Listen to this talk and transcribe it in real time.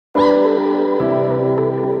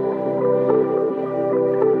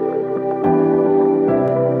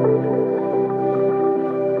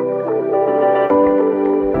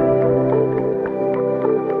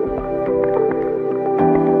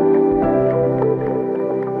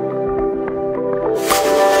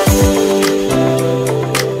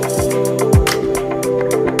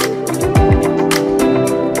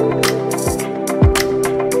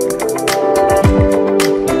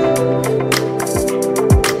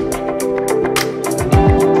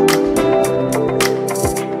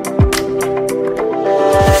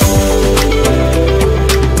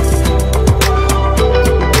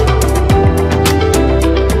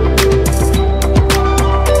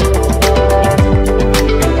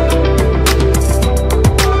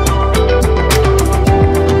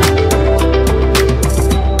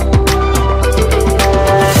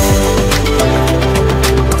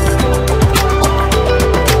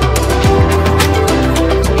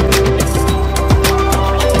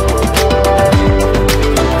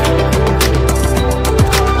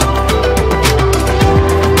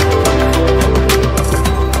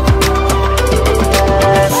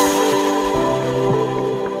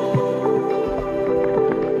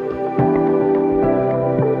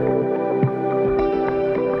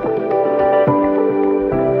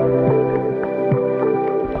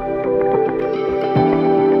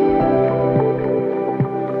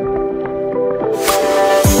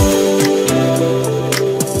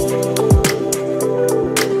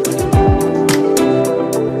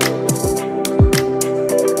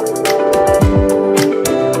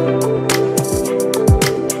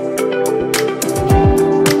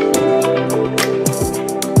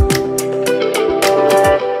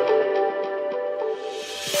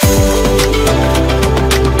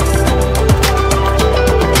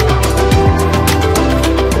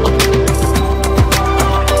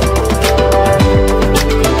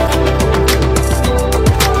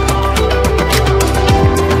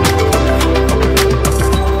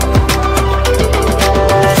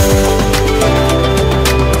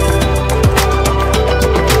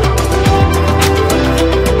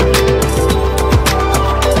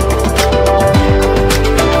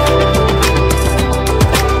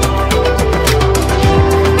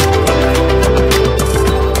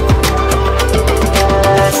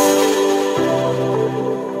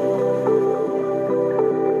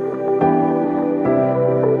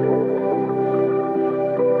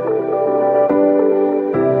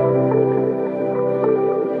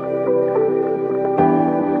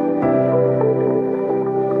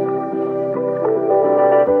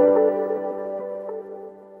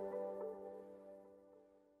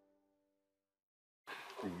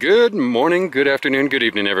Good morning, good afternoon, good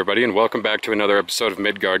evening, everybody, and welcome back to another episode of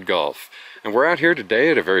Midgard Golf. And we're out here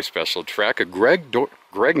today at a very special track, a Greg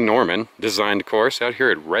Norman designed course out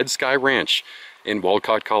here at Red Sky Ranch in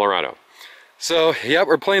Wolcott, Colorado. So, yeah,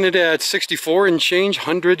 we're playing it at 64 and change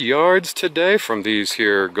 100 yards today from these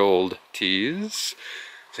here gold tees.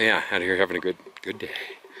 So yeah, out here having a good day.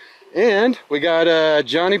 And we got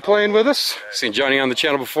Johnny playing with us. Seen Johnny on the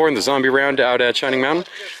channel before in the zombie round out at Shining Mountain.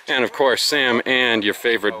 And of course Sam and your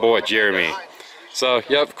favorite boy Jeremy. So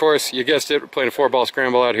yeah, of course, you guessed it, we're playing a 4-ball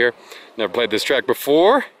scramble out here. Never played this track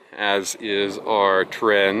before, as is our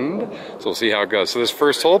trend. So we'll see how it goes. So this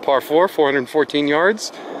first hole, par 4, 414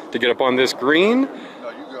 yards to get up on this green.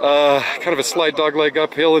 Kind of a slight dogleg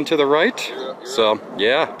uphill and to the right. So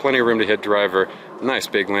yeah, plenty of room to hit driver. Nice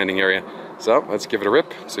big landing area. So let's give it a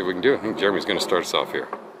rip, see what we can do. I think Jeremy's going to start us off here.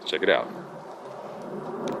 Check it out.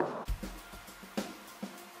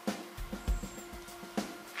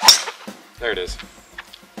 There it is.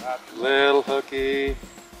 Little hooky.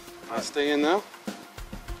 Might stay in though.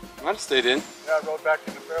 Might have stayed in. Yeah, I rolled back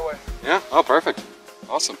in the fairway. Yeah, oh perfect.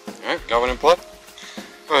 Awesome. Alright, got one in play.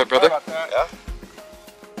 Go ahead, brother. Sorry about that. Yeah.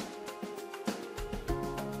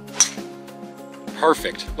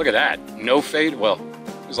 Perfect. Look at that. No fade. Well,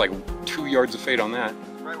 it was like 2 yards of fade on that.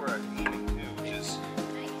 Right where I was aiming to, which is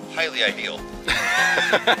highly ideal.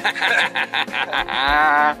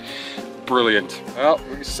 Brilliant. Well,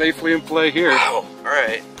 we're safely in play here. Wow. All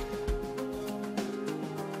right.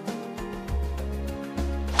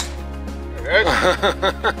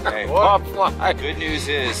 Hey, pop fly. Good news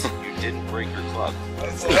is you didn't break your club.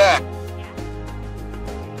 Yeah.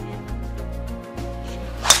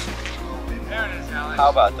 There it is, Alex. How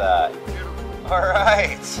about that? All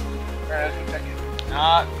right.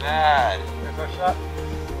 Not bad.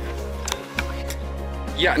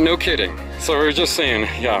 Yeah, no kidding. So we were just saying,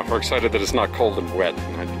 yeah, we're excited that it's not cold and wet.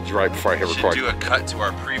 And I right before I hit record. Should do a cut to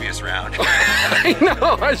our previous round. I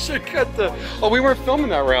know, I should cut the... Oh, we weren't filming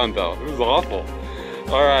that round though. It was awful.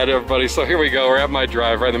 All right, everybody, so here we go. We're at my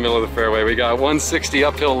drive right in the middle of the fairway. We got 160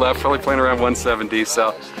 uphill left, probably playing around 170.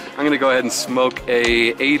 So I'm gonna go ahead and smoke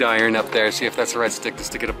a 8-iron up there, see if that's the right stick to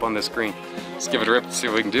stick it up on this green. Let's give it a rip and see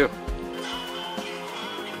what we can do.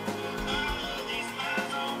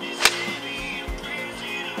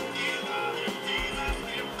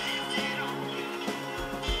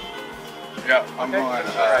 Yeah, I'm going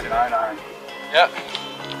 9-iron. Yeah.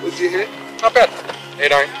 What'd you hit? Not bad.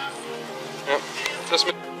 8-iron. Yep.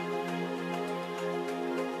 Just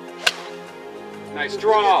nice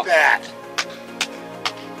draw. That.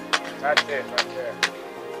 That's it right there.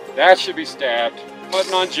 That should be stabbed.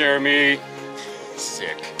 Putting on Jeremy.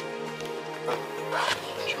 Sick.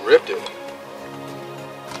 She ripped it.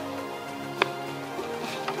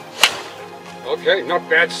 Okay, not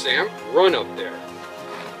bad, Sam. Run up there.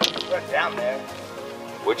 Right down there.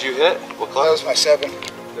 What'd you hit? What club? That was my 7.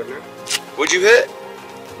 What'd you hit?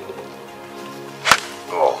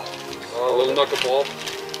 Oh, a little knuckleball.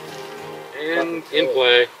 And in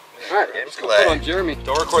play. All right, let's go put on Jeremy.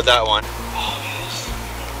 Don't record that one.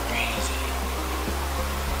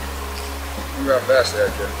 You got fast there,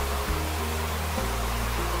 Jim.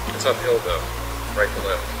 It's uphill though, right to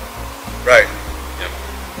left. Right. Yep.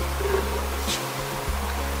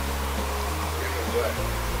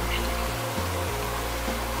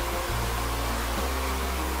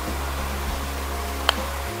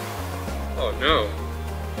 Oh no.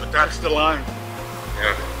 But that's the line.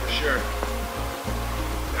 Yeah. For sure.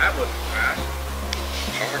 That wasn't fast.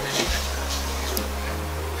 How hard did you hit that?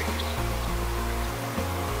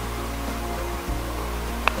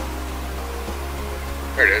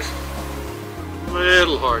 There it is.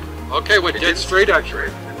 Little hard. Okay, went dead straight actually.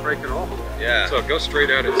 Didn't break it all. Yeah. So go straight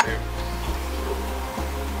at it, Sam.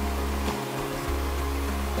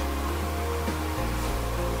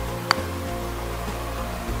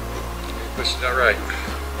 Push it out right.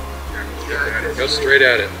 Go straight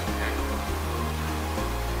at it.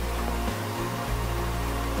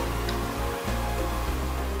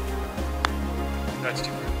 That's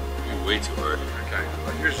too hard. Way too hard. Okay.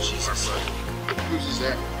 Well, here's Jesus. Whose is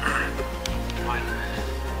that? Mine.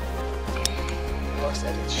 Lost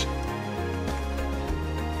that itch.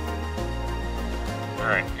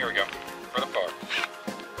 Alright, here we go. For the par.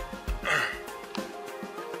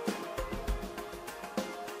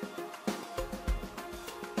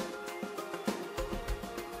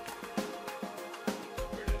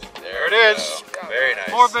 There it is. Very nice.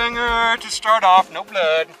 4-banger to start off, no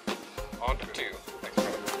blood. On to 2. Thanks,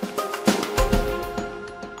 brother.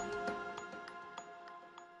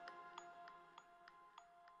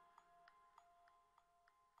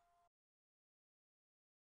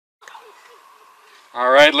 All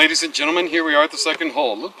right, ladies and gentlemen, here we are at the second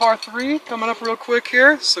hole. Little par 3 coming up real quick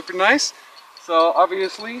here. Super nice. So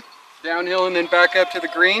obviously downhill and then back up to the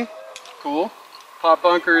green. Cool. Pot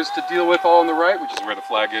bunkers to deal with all on the right, which is where the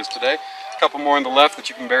flag is today. A couple more on the left that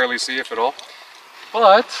you can barely see, if at all.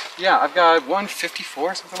 But yeah, I've got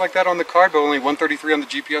 154, something like that on the card, but only 133 on the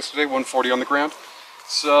GPS today, 140 on the ground.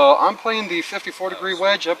 So I'm playing the 54-degree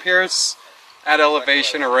wedge up here. It's at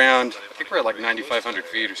elevation around, I think we're at like 9,500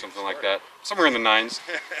 feet or something like that. Somewhere in the 9s.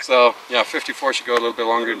 So yeah, 54 should go a little bit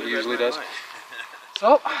longer than it usually does.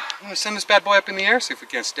 So I'm going to send this bad boy up in the air, see if we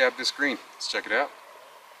can't stab this green. Let's check it out.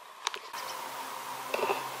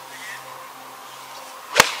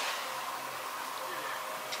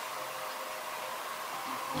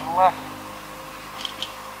 Left.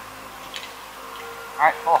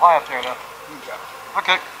 Alright, pull high up there though.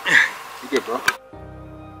 Okay. You good, bro?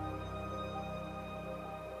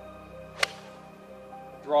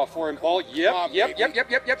 Draw 4 and ball. Yep.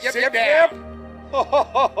 Sit down. Ho ho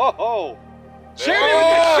ho ho ho. Jamie with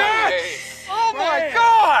the shots! Oh my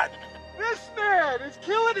God! This man is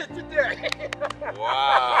killing it today.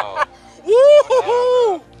 Wow.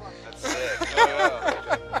 Woo-hoo-hoo! That's sick.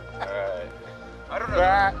 Alright. I don't know.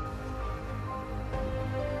 That.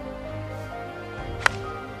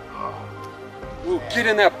 Ooh, get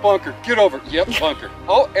in that bunker. Get over. Yep, bunker.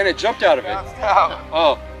 Oh, and it jumped out of it.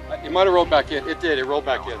 Oh, it might have rolled back in. It did. It rolled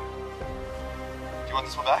back in. Do you want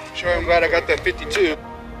this one back? Sure, I'm glad I got that 52.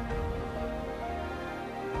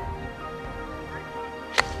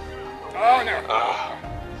 Oh, no.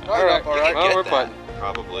 All right, all right. Well, we're putting.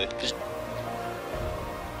 Probably. Left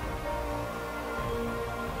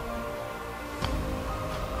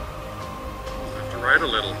to right a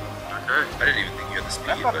little. Okay. I didn't even think you had the speed,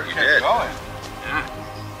 That but fucker you kept did. going. Yeah.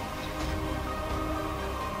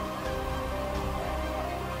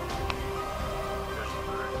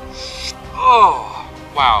 Oh,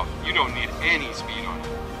 wow. You don't need any speed on it.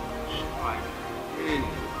 Like,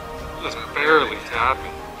 just barely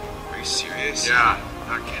tapping. Are you serious? Yeah,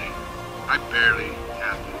 not kidding. I barely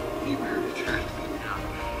tapped it. He barely tapped it.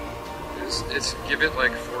 Yeah. It's give it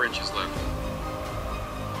like 4 inches left.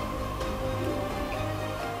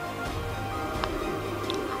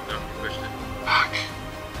 Oh, no, you pushed it. Fuck.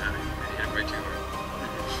 Yeah, you hit it way too hard.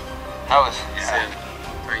 How was Sand.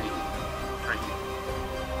 Tiny. Tiny.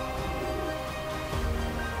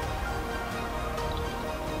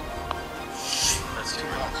 That's too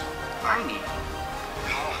much. Tiny.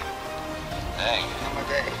 Dang. Not my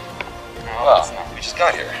day. No, Well, it's not. we just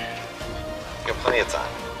got here. We got plenty of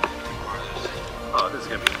time. Oh, this is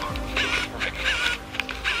gonna be fun.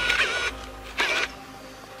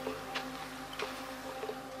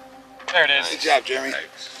 There it is. Good job, Jeremy.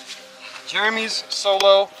 Jeremy's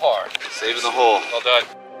solo par. Saving the hole. Well done.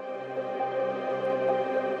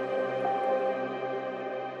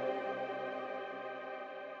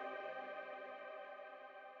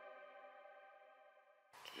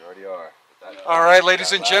 You already are. All right,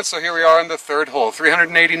 ladies and gents, so here we are on the third hole.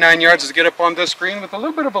 389 yards to get up on this green with a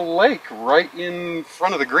little bit of a lake right in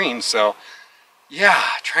front of the green. So, yeah,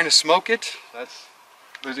 trying to smoke it. That's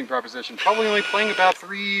losing proposition. Probably only playing about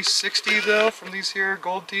 360 though from these here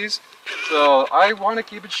gold tees. So I want to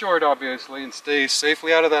keep it short, obviously, and stay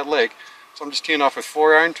safely out of that lake. So I'm just teeing off with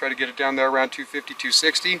 4-iron, try to get it down there around 250,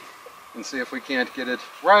 260, and see if we can't get it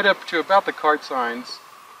right up to about the cart signs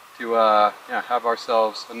to yeah, have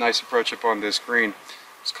ourselves a nice approach up on this green.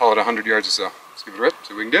 Let's call it 100 yards or so. Let's give it a rip,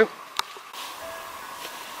 see what we can do.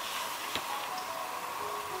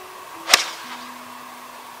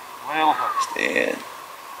 Well, Stand.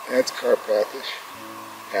 That's Carpathish.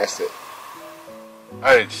 Passed it.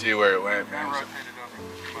 I didn't see where it went, I man. rotated over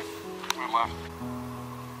to my left.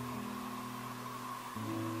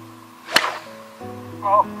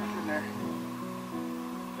 Oh, it's in there.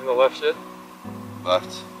 In the left shit?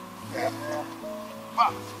 Left. Yeah.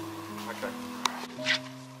 Okay.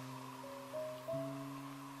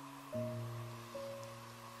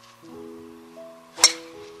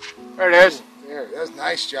 There it is. There, that's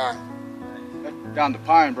nice, John. Down the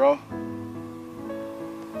pine, bro.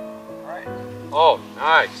 Oh,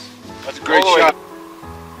 nice. That's a great All the way. shot.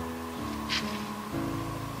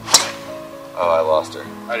 Oh, I lost her.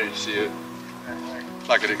 I didn't see it. It's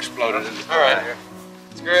like it exploded in the All right. fire.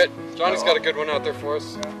 It's great. Johnny's got a good one out there for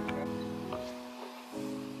us.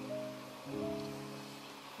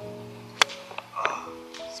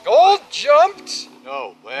 Gold jumped.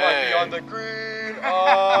 No way. Might be on the green.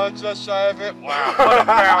 Oh, just shy of it. Wow, what a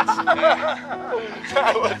bounce.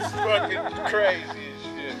 That was fucking crazy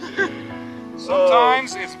as shit.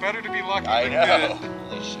 Sometimes it's better to be lucky I than know. good.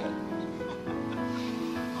 Holy shit.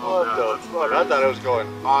 What the fuck? I thought it was going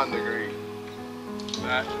on the green.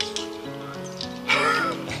 That.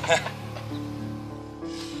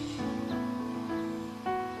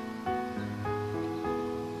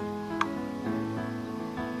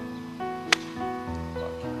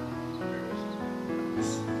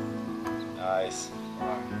 Nice.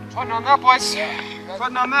 Putting on that, boys.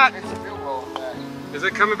 Putting on that. It's a field goal. Is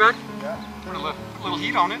it coming back? Yeah. Put a little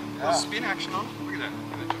heat on it. A Yeah. little spin action on it. Look at that.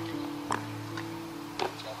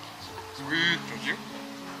 Sweet. Thank you.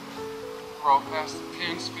 Throw it past the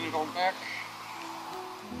pin, spin it on back.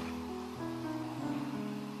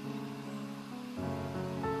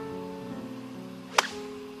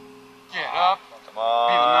 Get up. Come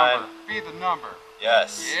on. Be the number.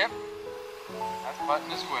 Yes. Yep. That's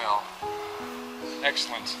button as well.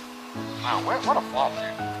 Excellent. Wow, what a flop, dude.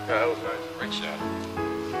 Yeah, that was nice. Great shot.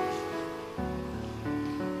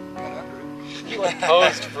 Got under it. He like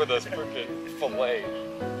posed for this freaking fillet.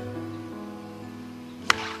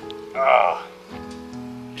 Ah.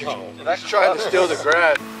 That's Trying to steal the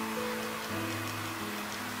grass.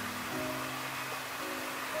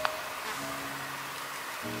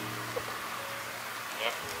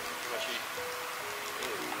 Yep.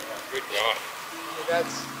 Good job.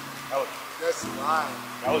 That's the line.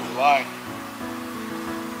 That was the line.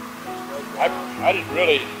 I didn't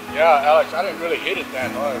really, yeah, Alex, I didn't really hit it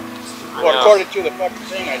that hard. Well, according to the fucking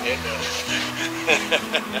thing I did.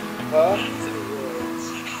 Huh?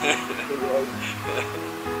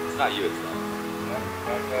 It's not you, it's not.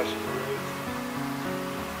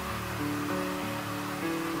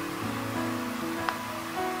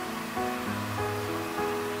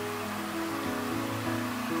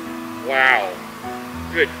 Wow.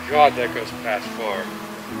 Good God, that goes past far.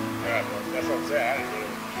 Yeah, that's what I'm saying.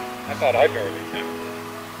 I thought I barely hit.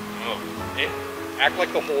 Oh. Act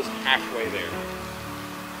like the hole's halfway there.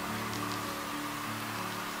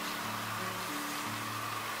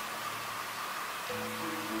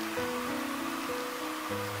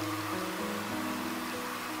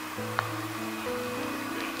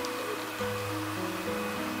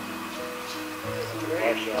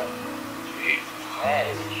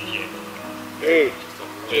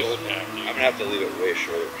 Dude, I'm gonna have to leave it way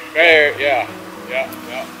shorter. there, yeah.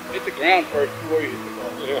 Hit the ground first before you hit the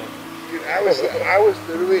ball. Yeah. Dude, I was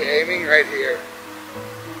literally aiming right here.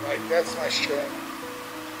 Like, that's my strength.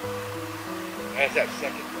 That's that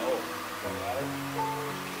second goal.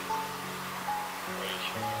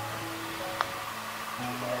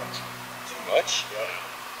 Too much?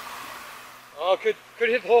 Oh, could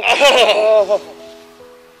hit the hole. Oh.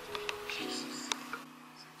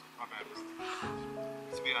 My bad.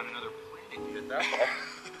 It's to be on another planet. You hit that ball.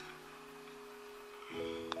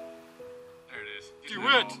 There it is. Do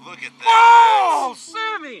it. Look at that. Oh,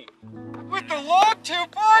 Sammy! With the log two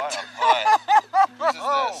putt! What a putt. Whose is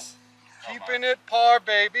this? Keeping it par,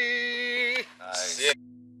 baby. Nice.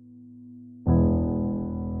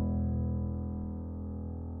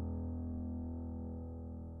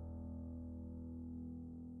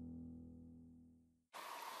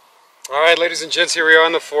 All right, ladies and gents, here we are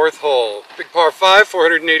on the fourth hole. Big par 5,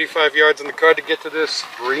 485 yards on the card to get to this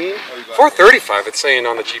green. 435 it's saying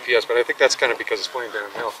on the GPS, but I think that's kind of because it's playing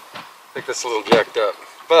downhill. I think that's a little jacked up.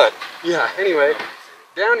 But, yeah, anyway,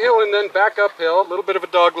 downhill and then back uphill, a little bit of a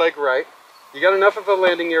dog leg right. You got enough of a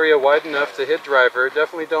landing area wide enough to hit driver.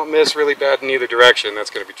 Definitely don't miss really bad in either direction. That's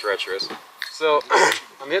going to be treacherous. So,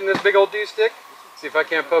 I'm hitting this big old D-stick. See if I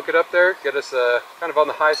can't poke it up there. Get us kind of on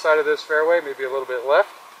the high side of this fairway, maybe a little bit left.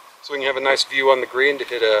 So we can have a nice view on the green to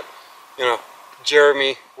hit a,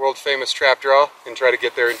 Jeremy world famous trap draw and try to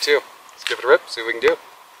get there in two. Let's give it a rip, see what we can do.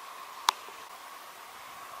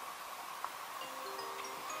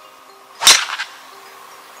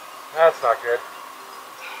 That's not good.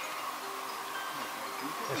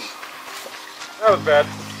 That was bad.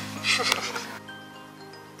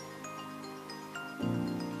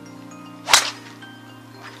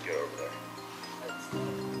 Get over there.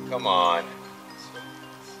 Come on.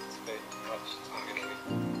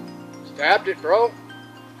 Stabbed it, bro.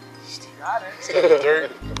 Got it.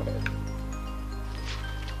 Dirt.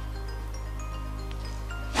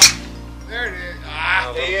 There it is.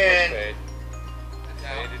 Oh, Stay in.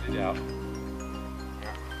 Faded it out.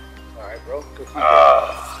 All right, bro. Go keep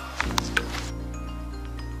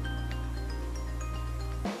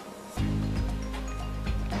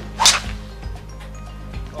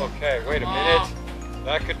Okay, wait a minute.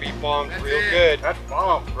 That could be bombed That's real it. good. That's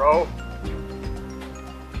bomb, bro.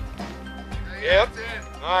 Yep.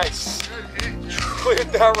 Nice.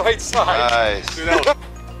 Cleared that right side. Nice. Dude, that was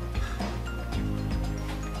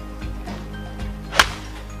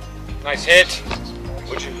Nice hit.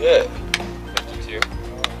 What'd you hit? 52.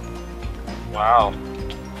 Wow.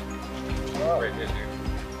 Great hit, dude.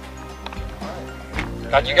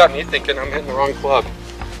 God, you got me thinking I'm hitting the wrong club.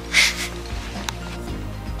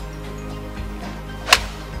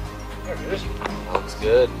 There it is. Looks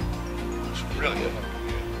good. Really good.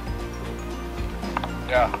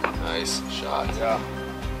 Yeah. Nice shot. Yeah.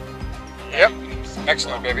 Yep.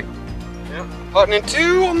 Excellent, baby. Yep. Putting in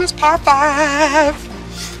 2 on this par 5.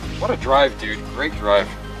 What a drive, dude. Great drive.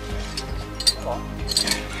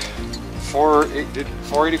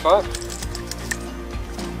 485.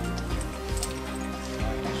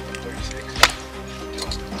 36.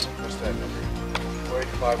 What's that number?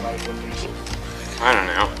 485 minus 136. I don't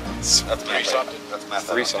know. That's 3 something. That's math.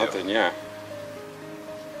 3 something, yeah.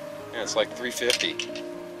 Yeah, it's like 350.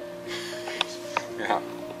 Yeah.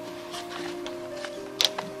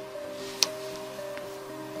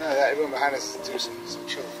 No, everyone behind us is doing some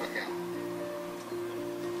chill the fuck out.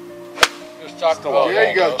 Just talk to all. There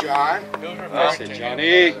you go, John. Nice hit,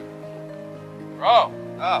 Johnny. Oh.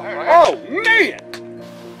 Oh, man!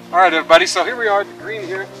 All right, everybody, so here we are at the green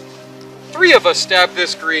here. 3 of us stabbed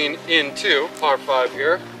this green into par 5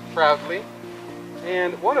 here, proudly.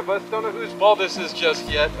 And one of us, don't know whose ball this is just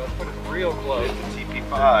yet, but it's real close. It's a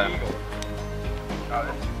TP5.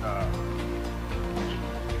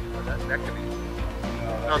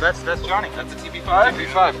 No, that's Johnny. That's a TP5?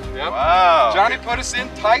 TP5, yep. Wow. Johnny put us in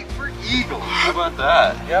tight for eagle. How about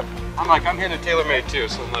that? Yep. I'm hitting a TaylorMade too,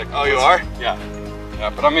 so I'm like... Oh, you are? Yeah. Yeah,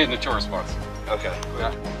 but I'm hitting the tour response. Okay.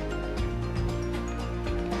 Yeah.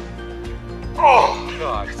 Oh,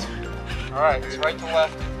 God. All right, it's right to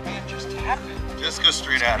left. Man, just tap it. Just go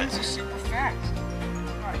straight at it. This is super fast.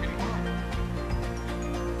 Not getting wrong.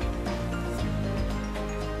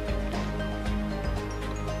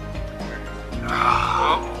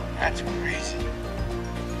 Oh, that's crazy.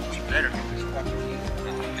 We better get this fucking heat.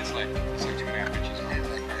 It's like 2.5 inches.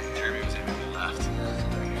 Jeremy was hitting the left.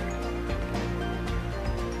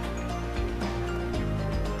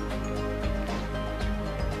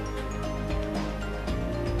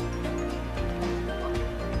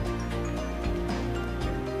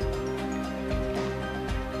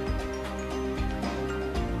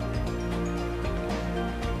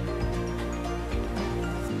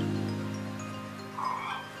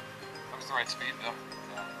 The right speed though.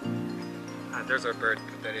 There's our bird.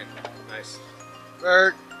 Put that in. Nice.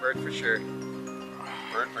 Bird. Bird for sure.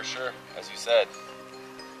 Bird for sure, as you said.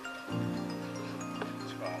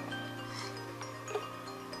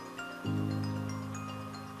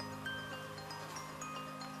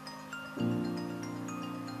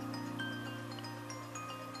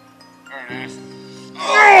 There it is.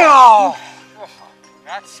 Oh!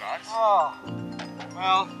 That sucks. Oh.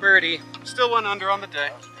 Well, birdie. Still 1 under on the day.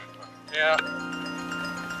 That was a good one. Yeah.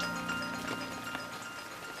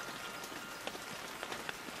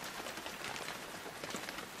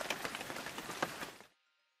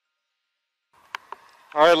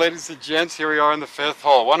 All right, ladies and gents, here we are in the 5th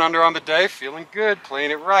hole. 1 under on the day, feeling good,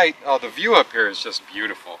 playing it right. Oh, the view up here is just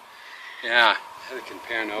beautiful. Yeah, I can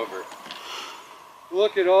pan over.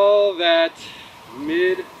 Look at all that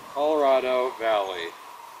mid-Colorado Valley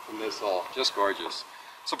from this hole. Just gorgeous.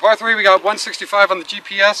 So par 3, we got 165 on the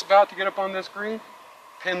GPS, about to get up on this green.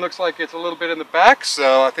 Pin looks like it's a little bit in the back,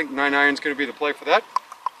 so I think 9 iron's going to be the play for that.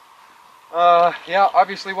 Yeah,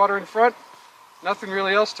 obviously water in front. Nothing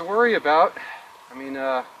really else to worry about. I mean,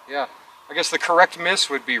 yeah, I guess the correct miss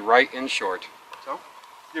would be right in short. So,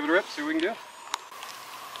 give it a rip, see what we can do.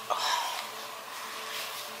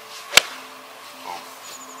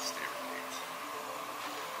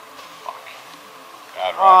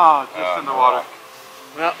 Oh, just in the water.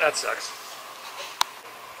 Well, that sucks.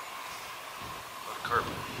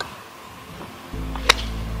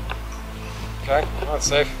 Okay, that's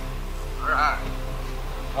safe. Alright.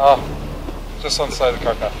 Oh, just on the side of the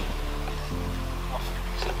car path.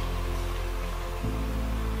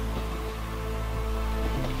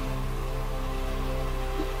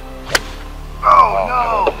 Oh,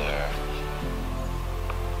 no! There.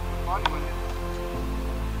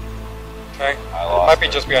 Okay, I it lost might be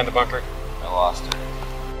her. just behind the bunker. I lost her.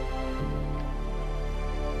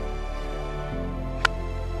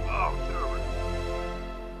 Oh, super.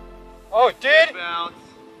 Oh, it did? Bounce.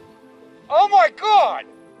 Oh my God!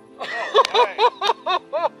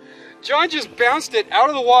 Oh, John just bounced it out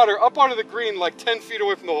of the water, up onto the green, like 10 feet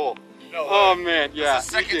away from the hole. no Oh way. man, yeah.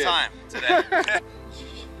 That's the he second did. time today.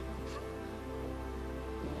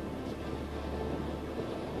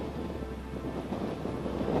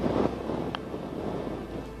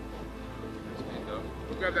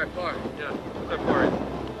 We'll grab that car. Yeah, put that bar in.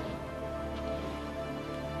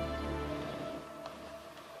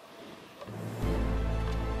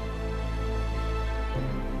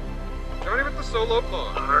 Johnny with the solo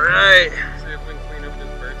par. All right. See if we can clean up this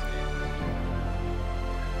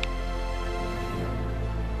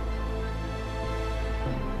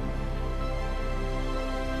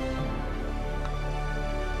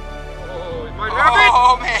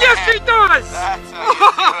he does! That's how you do it.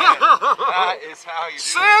 That is how you do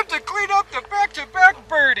Sam to clean up the back-to-back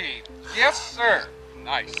birdie. Yes, sir.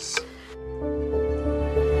 Nice.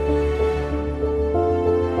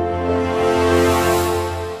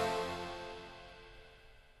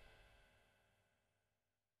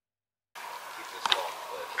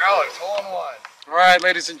 Alex, hole-in-one. All right,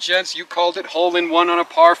 ladies and gents, you called it hole-in-one on a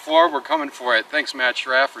par 4. We're coming for it. Thanks, Matt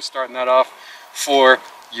Schraff, for starting that off for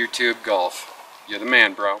YouTube Golf. You're the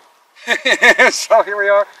man, bro. So here we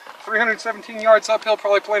are, 317 yards uphill,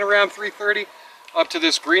 probably playing around 330 up to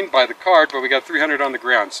this green by the card, but we got 300 on the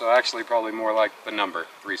ground, so actually probably more like the number,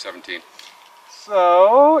 317.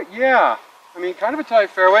 So, yeah, I mean, kind of a tight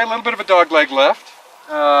fairway, a little bit of a dog leg left.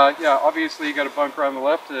 Yeah, obviously you got a bunker on the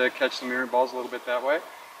left to catch some mirror balls a little bit that way.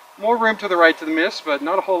 More room to the right to the miss, but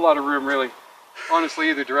not a whole lot of room really, honestly,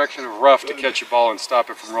 either direction of rough to catch a ball and stop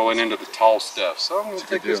it from rolling into the tall stuff. So I'm going to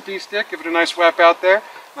take this D-stick, give it a nice whap out there,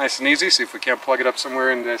 nice and easy, see if we can't plug it up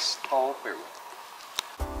somewhere in this tall fairway.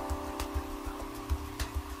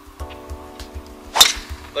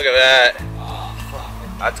 Look at that. Oh, fuck.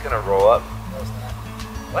 That's going to roll up.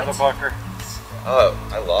 What? Little bunker. Oh,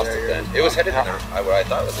 I lost it then. It was headed in what I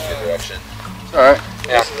thought was a good direction. It's alright.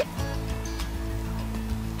 Yeah.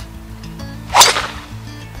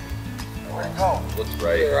 Oh, Looks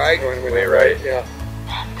right. right? Way right, yeah.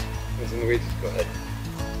 It's in the weeds. Go ahead.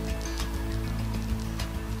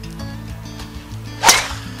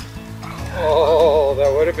 Oh,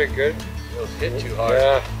 that would have been good. It was hit too hard.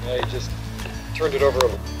 Yeah, you just turned it over a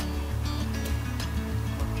little.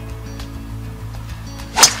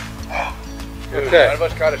 Okay. None of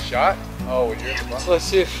us caught a shot? Oh, was yours? So let's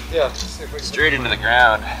see if, let's see if we can. Straight into the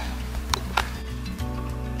ground.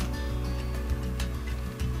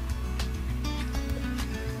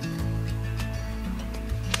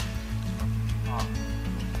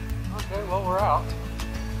 Okay, well, we're out.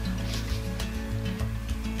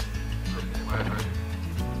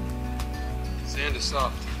 Sand is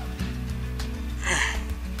soft.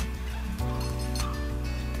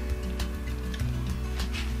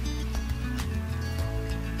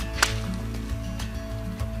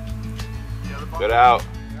 Good out.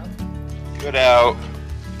 Good out.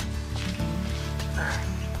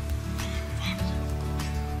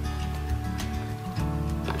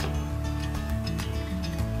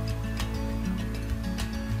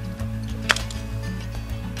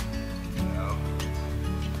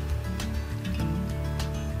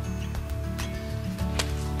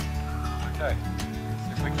 Okay,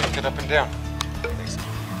 see if we can get up and down.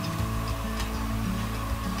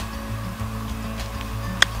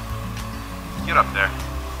 Get up there.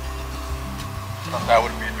 Thought that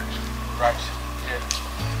would be the right hit.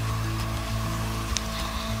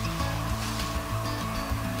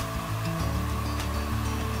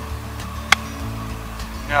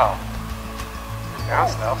 No.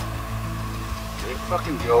 Bounce though. Did it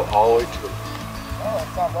fucking go all the way to the... Oh,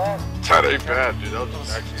 that's not bad. That ain't bad, dude. That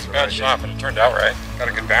was actually It's a bad shot, but it turned out right. Got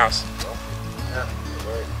a good bounce. Yeah,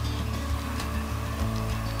 right.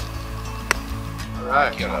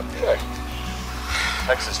 Alright. Get up there.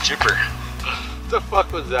 Texas chipper. What the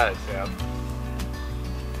fuck was that, Sam?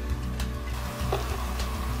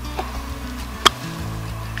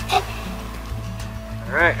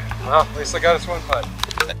 Alright, well, at least I got us one putt.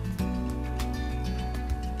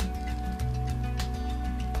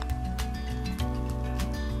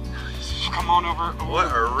 Come on over. What a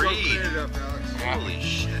read. Clean it up, Alex. Yeah. Holy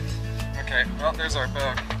shit. Okay, well, there's our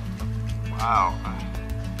bug. Wow.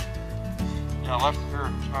 Yeah, left, or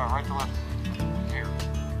right to left. Here.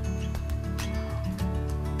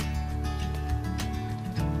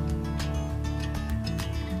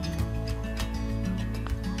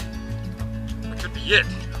 That could be it.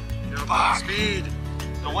 You know, Fuck. speed.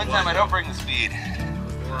 The one time I don't bring the speed.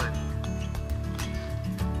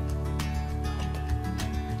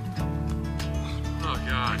 Oh,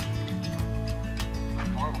 God.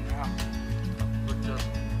 Horrible now. Looked up.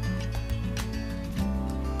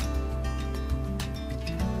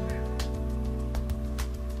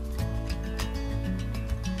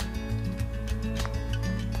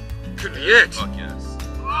 Could be it. Fuck yes.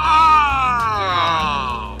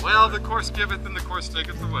 Oh! Well, the course giveth and the course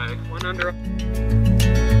taketh away. One under.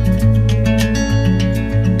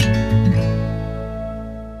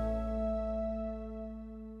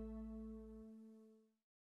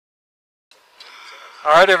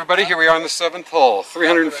 All right, everybody, here we are on the 7th hole.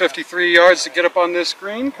 353 yards to get up on this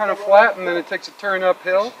green, kind of flat, and then it takes a turn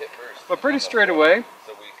uphill, but pretty straight away.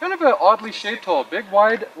 Kind of an oddly shaped hole, big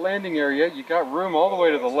wide landing area. You got room all the way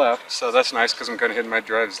to the left, so that's nice because I'm kind of hitting my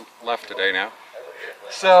drives left today now.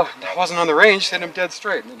 So I wasn't on the range, hitting them dead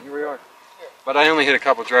straight, and here we are. But I only hit a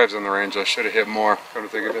couple drives on the range. I should have hit more, come to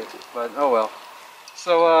think of it. But oh well.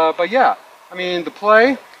 So, but yeah, I mean, the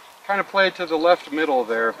play, kind of played to the left middle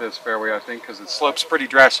there of this fairway, I think, because it slopes pretty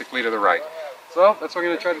drastically to the right. So that's what I'm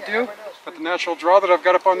going to try to do. Put the natural draw that I've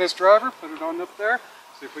got up on this driver, put it on up there,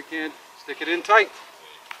 see if we can't stick it in tight.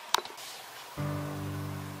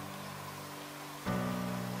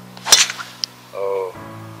 Oh.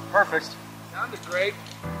 Perfect. Sounded great.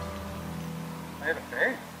 I have it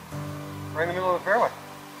there. Right in the middle of the fairway.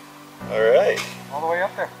 Alright. All the way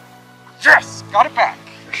up there. Yes! Got it back!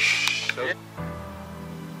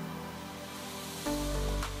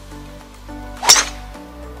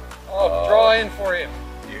 Oh, draw in for him.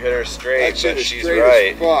 You hit her straight, That's but it, she's straight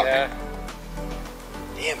right. as fuck. Yeah.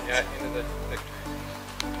 Damn it. Yeah, into the thick trees.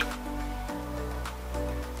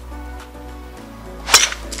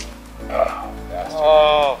 Oh, bastard.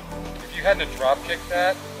 Oh, if you hadn't drop kicked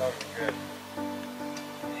that, that would be good.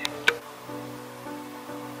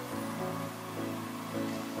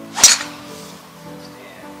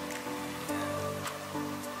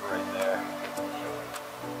 Right there.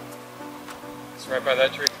 It's right by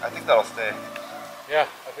that tree. I think that'll stay. Yeah,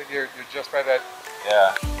 I think you're just by that.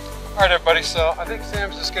 Yeah. All right, everybody, so I think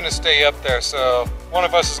Sam's just gonna stay up there. So one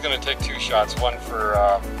of us is gonna take 2 shots, one for,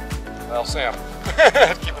 well, Sam.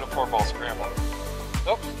 Keep it a 4-ball scramble.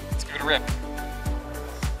 So, let's give it a rip.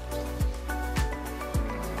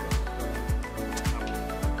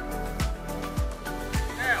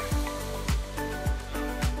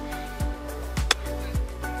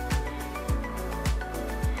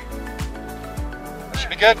 That should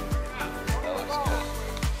be good. That looks good.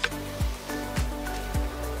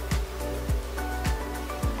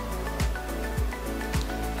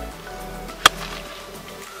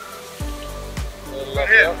 A little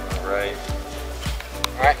left out. Right.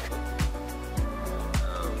 All right.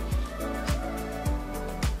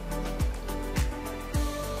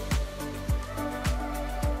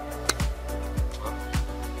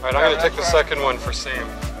 All right, I'm going to take the second one for Sam.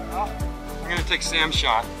 I'm going to take Sam's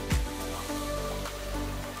shot.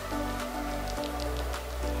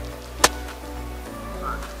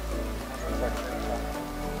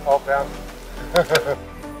 All down.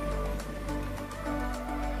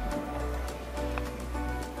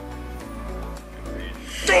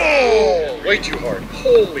 Oh, way too hard.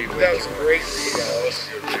 Holy, That was a great read.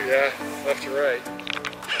 Yeah, left to right.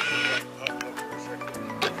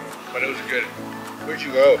 But it was good. Where'd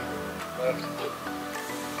you go? Left.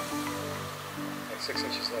 Like 6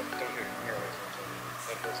 inches left. Don't hear your ears.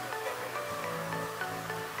 That does not that way.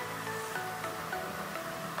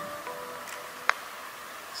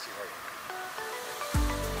 It's too hard.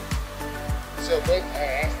 So, but I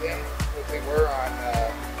asked them what they were on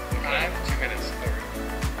time. 2 minutes.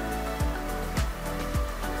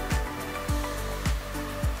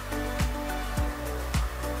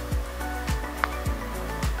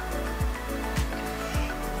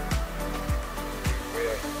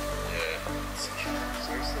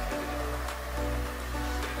 Seriously, hit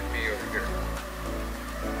it me over here.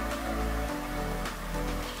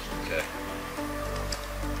 Okay.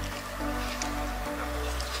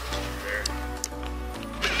 There.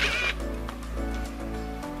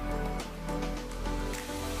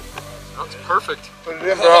 That's perfect. Put it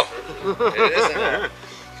in, bro. It is in there.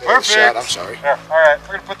 Perfect. Shot, I'm sorry. There. All right,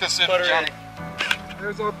 we're gonna put this in, Put her Johnny.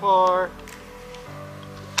 There's our par.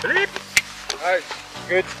 All right,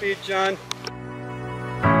 good speed, John.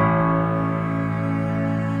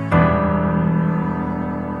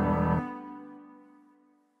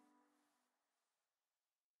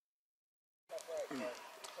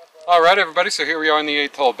 All right, everybody, so here we are on the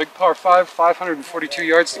 8th hole. Big par 5, 542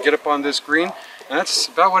 yards to get up on this green. And that's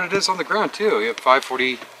about what it is on the ground, too. You have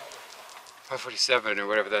 547 or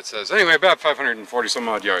whatever that says. Anyway, about 540 some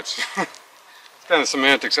odd yards. It's kind of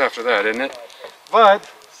semantics after that, isn't it? But,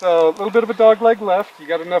 so, a little bit of a dog leg left. You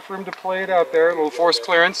got enough room to play it out there. A little forced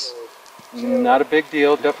clearance. Not a big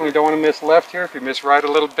deal. Definitely don't want to miss left here. If you miss right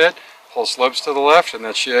a little bit, hole slopes to the left, and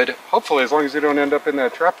that should, hopefully, as long as you don't end up in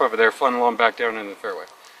that trap over there, flooding along back down into the fairway.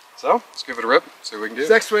 So, let's give it a rip, see what we can do.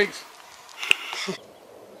 6 swings.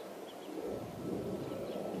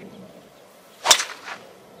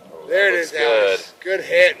 There it is, Looks good. Alex. Good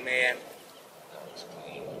hit, man. That looks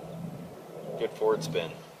clean. Good forward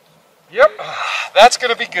spin. Yep, that's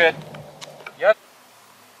going to be good. Yep.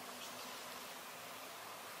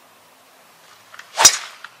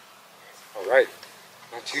 All right,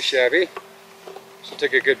 not too shabby. Should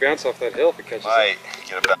take a good bounce off that hill if it catches Might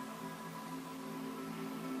get a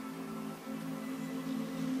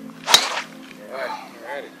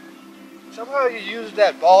Alrighty. Somehow you used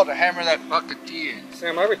that ball to hammer that fucking tee in.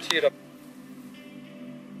 Sam, I would tee it up.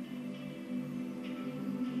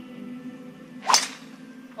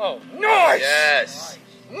 Oh, nice! Yes.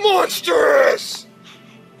 Monstrous!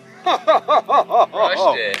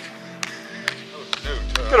 Crushed it.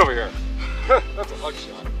 Get over here. That's a hug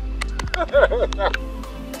shot.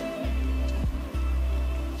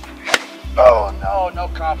 Oh, no, no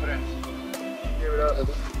confidence. Give it up.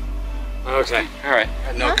 Okay, all right. I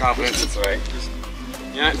had no confidence. That's all right.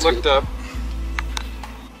 Yeah, it looked up.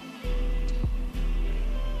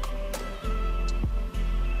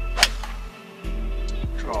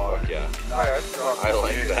 Oh, yeah. Alright, I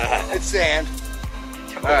like that. it's sand.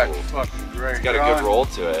 That's fucking great. It's got a good roll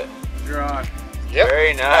to it. You're on. Yep.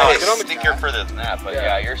 Very nice. I I think you're further than that, but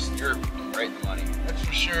yeah, you're right in the money. That's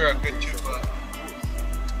for sure a good 2 buck.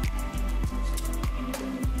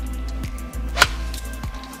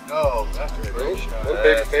 No, that's a great shot. Little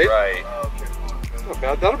baby That's bait. right. That's not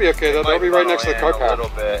bad. That'll be okay. That'll be right next to the cart A path.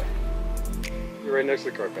 little bit. Be right next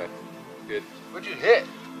to the cart path. Good. What'd you hit?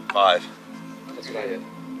 5. That's what I hit.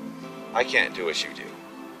 I can't do what you do.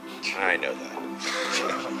 I know that.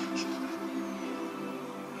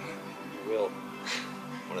 Will.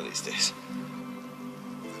 One of these days.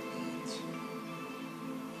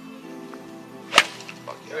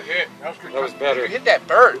 Fuck yeah. Good hit. That was good. That was better. You hit that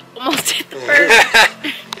bird. Almost hit the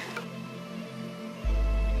bird.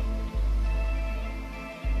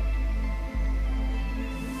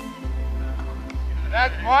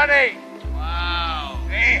 That's money. Wow.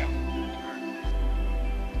 Damn.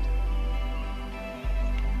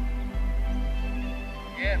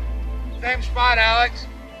 Again. Same spot, Alex.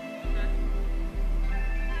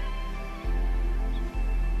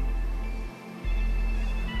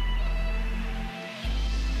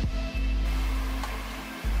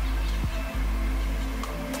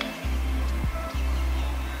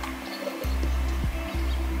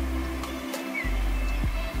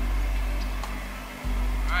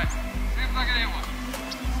 Alright, see if I can hit one.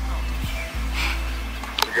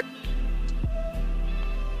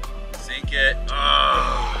 Sink it.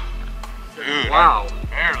 Oh. Dude, Wow.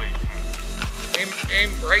 barely. Aim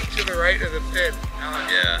right to the right of the pin.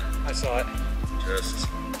 Alex. Yeah, I saw it. just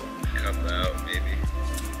cup out, maybe.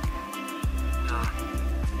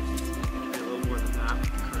 Maybe a little more than that.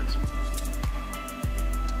 Correct.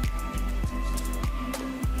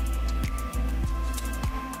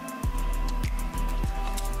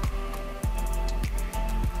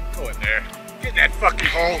 Go in there. Get that fucking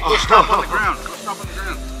hole. Go stomp on the ground. Go stomp on the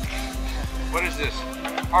ground. What is this?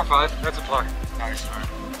 Par 5. That's a par. Nice, alright.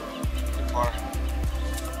 Good par.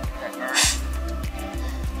 Okay, alright.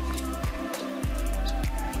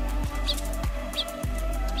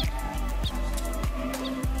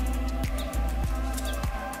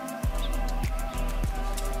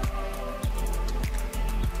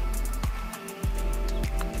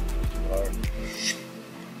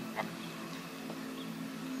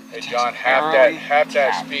 Hey John, half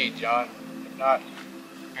that speed, John. If not,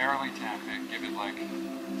 Barely tap it. Give it like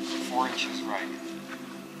 4 inches right.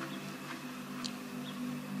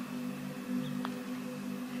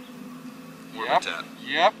 More Yep. of a tap.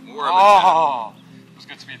 Yep. More of a Oh, it was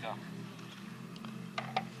good speed though.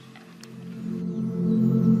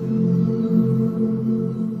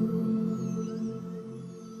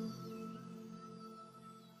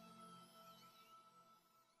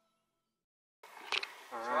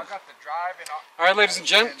 so I got the drive and All right, ladies and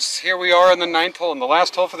gents, here we are on the 9th hole and the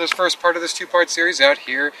last hole for this first part of this 2-part series out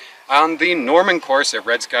here on the Norman course at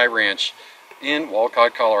Red Sky Ranch in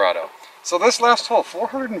Wolcott, Colorado. So this last hole,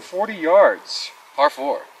 440 yards, par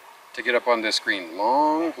 4, to get up on this green.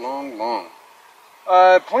 Long, long, long.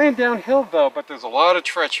 Playing downhill though, but there's a lot of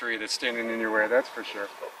treachery that's standing in your way, that's for sure.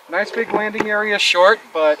 Nice big landing area, short,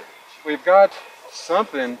 but we've got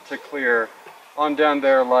something to clear on down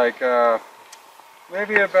there, like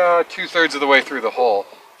maybe about 2/3 of the way through the hole.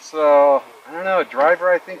 So, I don't know, a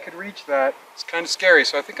driver I think could reach that. It's kind of scary,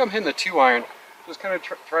 so I think I'm hitting the 2-iron. Just kind of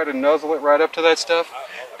try to nuzzle it right up to that stuff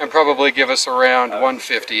and probably give us around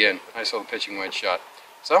 150 in. I saw the pitching wedge shot.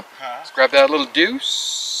 So, let's grab that little deuce,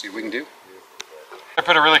 see what we can do. I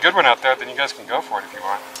put a really good one out there, then you guys can go for it if you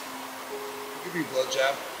want. Give me a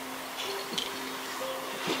blowjob.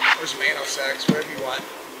 Or some anal sex, whatever you want.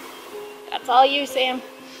 That's all you, Sam.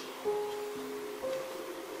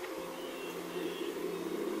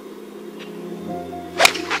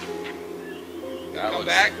 Come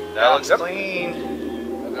back. That looks clean.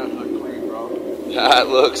 that does look clean, bro. That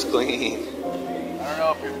looks clean. I don't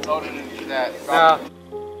know if you're loaded into that. Nah.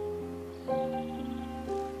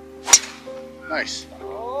 Nice.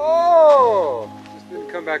 Oh! Just didn't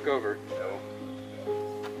come back over.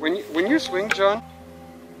 When you swing, John,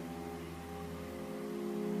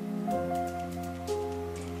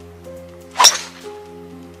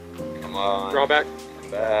 Come on. draw back. Come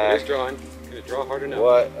Come It back. is drawing. Can it draw hard enough?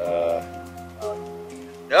 What?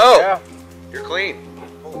 No! Yeah. You're clean.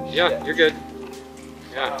 Holy Yeah, shit. you're good.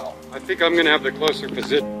 Yeah. I think I'm gonna have the closer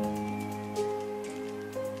position.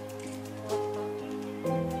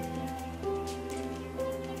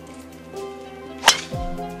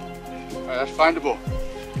 That's findable.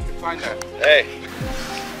 You can find that. Hey.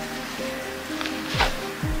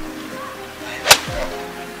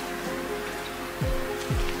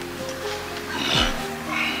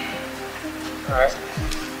 All right.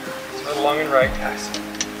 It's a little long and right, guys.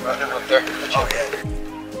 Right up there. Oh, yeah.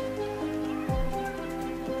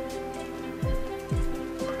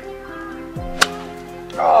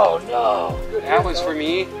 Oh no! That one's for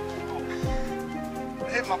me. I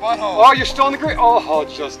hit my butthole. Oh, you're still in the green. Oh,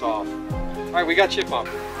 it's just off. All right, we got chip off.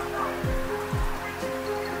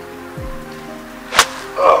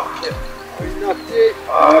 Oh, shit. Oh, you knocked it.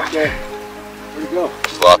 Okay. Where'd it go?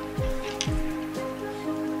 Slop.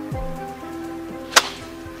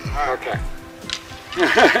 Okay.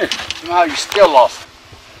 Somehow you still lost.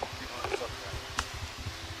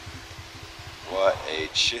 What a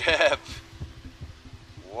chip.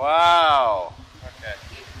 Wow. Okay.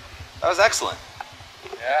 That was excellent.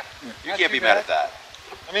 Yeah. You can't be mad at that.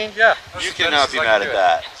 I mean, yeah. You cannot be mad at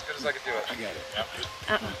that. As good as I could do it. I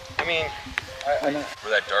got it. I mean,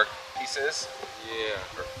 Where that dark piece is? yeah.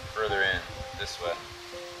 Or further in, this way.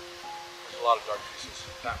 There's a lot of dark pieces.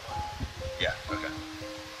 That one. Yeah, okay.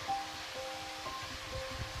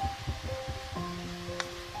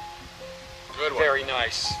 Good one. Very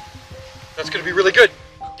nice. That's gonna be really good.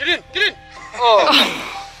 Get in, get in.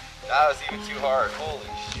 Oh. That was even too hard. Holy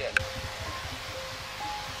shit.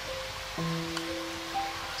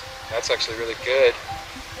 That's actually really good.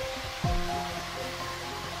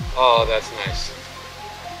 Oh, that's nice.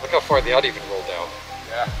 Look how far the out even rolled out.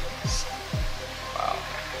 Yeah. Wow.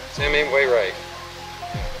 Sam ain't way right.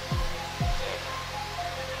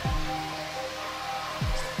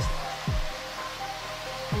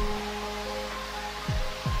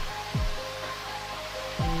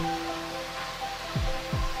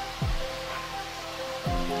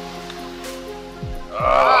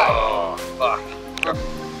 Oh, fuck.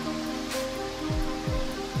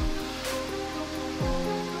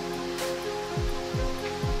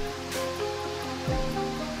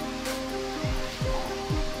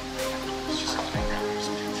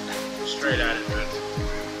 Straight at it, man.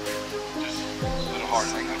 Just a little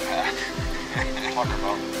harder than that. Talking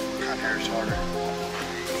about cut hairs harder.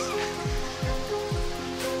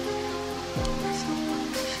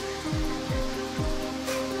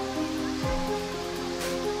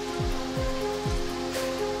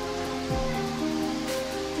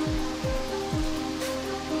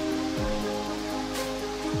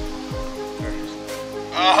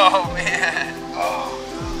 Oh, man.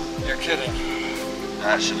 Oh, You're kidding.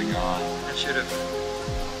 That should have gone. I should have.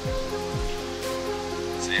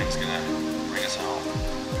 Sam's gonna bring us home.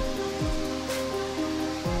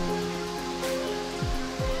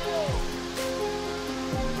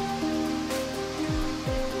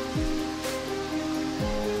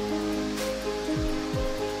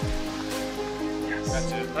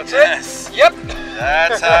 that's it. That's Yes. it? Yep.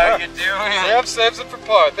 That's how you do it. Sam saves it for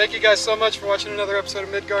par. Thank you guys so much for watching another episode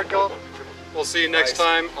of Midgard Golf. We'll see you next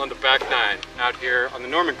time on the back nine out here on the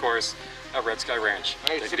Norman course at Red Sky Ranch.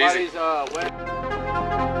 Hey, Take it easy. somebody's wet.